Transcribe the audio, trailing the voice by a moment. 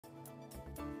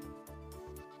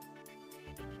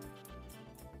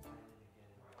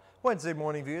Wednesday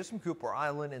morning views from Cooper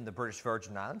Island in the British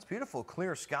Virgin Islands. Beautiful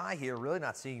clear sky here. Really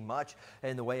not seeing much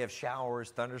in the way of showers,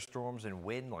 thunderstorms, and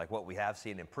wind like what we have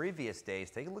seen in previous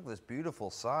days. Take a look at this beautiful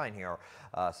sign here.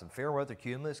 Some fair weather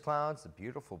cumulus clouds, the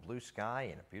beautiful blue sky,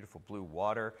 and a beautiful blue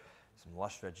water. Some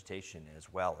lush vegetation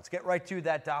as well. Let's get right to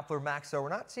that Doppler max. So we're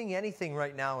not seeing anything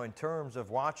right now in terms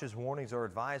of watches, warnings, or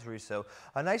advisories. So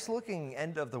a nice looking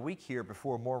end of the week here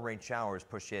before more rain showers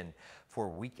push in for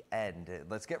weekend.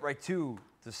 Let's get right to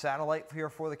the satellite here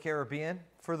for the Caribbean.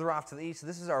 Further off to the east,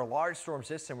 this is our large storm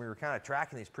system. We were kind of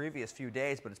tracking these previous few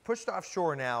days, but it's pushed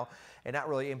offshore now and not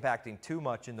really impacting too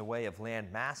much in the way of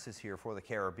land masses here for the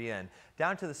Caribbean.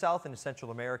 Down to the south into Central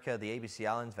America, the ABC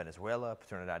Islands, Venezuela,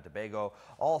 Trinidad and Tobago,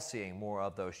 all seeing more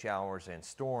of those showers and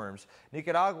storms.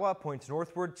 Nicaragua points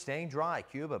northward, staying dry.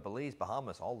 Cuba, Belize,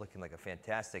 Bahamas, all looking like a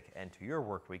fantastic end to your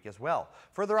work week as well.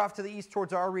 Further off to the east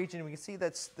towards our region, we can see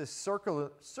that's this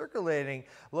circulating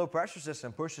low pressure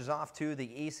system pushes off to the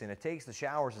east, and it takes the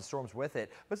showers and storms with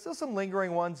it, but still some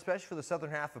lingering ones, especially for the southern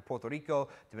half of Puerto Rico,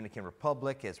 Dominican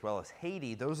Republic, as well as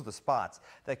Haiti. Those are the spots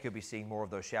that could be seeing more of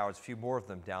those showers, a few more of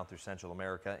them down through Central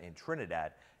America and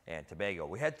Trinidad and Tobago.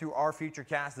 We head through our future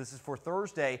cast. This is for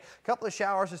Thursday. A couple of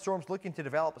showers and storms looking to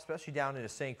develop, especially down into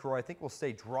St. Croix. I think we'll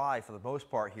stay dry for the most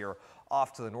part here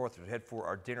off to the north. We head for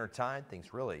our dinner time.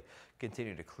 Things really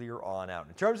continue to clear on out.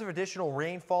 In terms of additional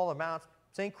rainfall amounts,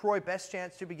 St. Croix, best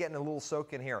chance to be getting a little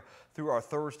soak in here through our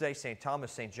Thursday. St.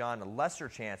 Thomas, St. John, a lesser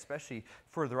chance, especially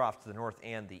further off to the north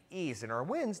and the east. And our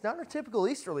winds, not our typical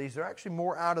easterlies, they're actually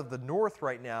more out of the north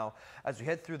right now as we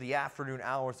head through the afternoon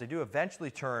hours. They do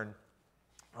eventually turn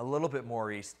a little bit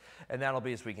more east, and that'll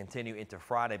be as we continue into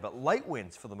Friday. But light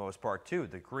winds for the most part too.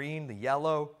 The green, the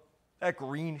yellow, that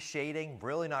green shading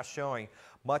really not showing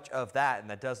much of that, and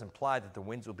that does imply that the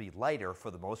winds will be lighter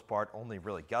for the most part, only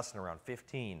really gusting around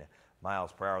 15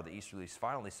 miles per hour. The easterlies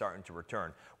finally starting to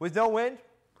return. With no wind,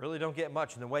 really don't get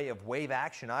much in the way of wave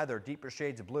action either. Deeper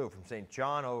shades of blue from St.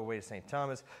 John all the way to St.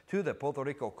 Thomas to the Puerto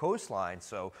Rico coastline.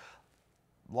 So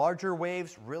larger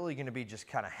waves really going to be just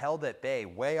kind of held at bay,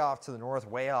 way off to the north,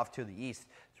 way off to the east.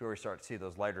 That's where we start to see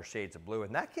those lighter shades of blue.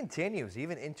 And that continues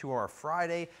even into our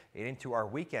Friday and into our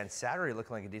weekend. Saturday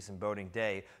looking like a decent boating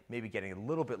day, maybe getting a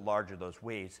little bit larger, those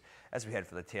waves, as we head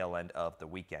for the tail end of the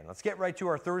weekend. Let's get right to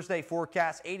our Thursday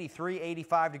forecast. 83,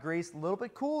 85 degrees, a little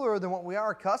bit cooler than what we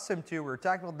are accustomed to. We were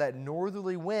talking about that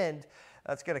northerly wind.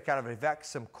 That's going to kind of evict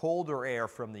some colder air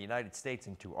from the United States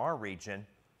into our region.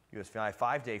 USVI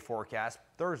 5-day forecast.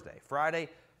 Thursday, Friday,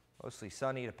 mostly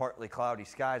sunny to partly cloudy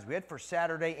skies. We head for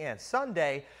Saturday and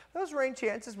Sunday. Those rain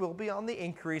chances will be on the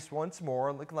increase once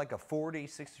more, looking like a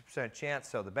 40-60% chance.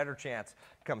 So the better chance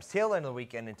comes tail end of the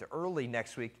weekend into early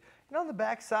next week. And on the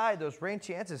backside, those rain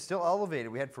chances still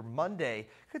elevated. We head for Monday.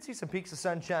 Could see some peaks of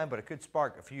sunshine, but it could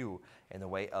spark a few in the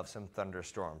way of some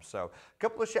thunderstorms. So a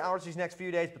couple of showers these next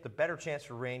few days, but the better chance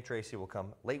for rain, Tracy, will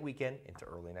come late weekend into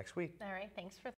early next week. All right, thanks for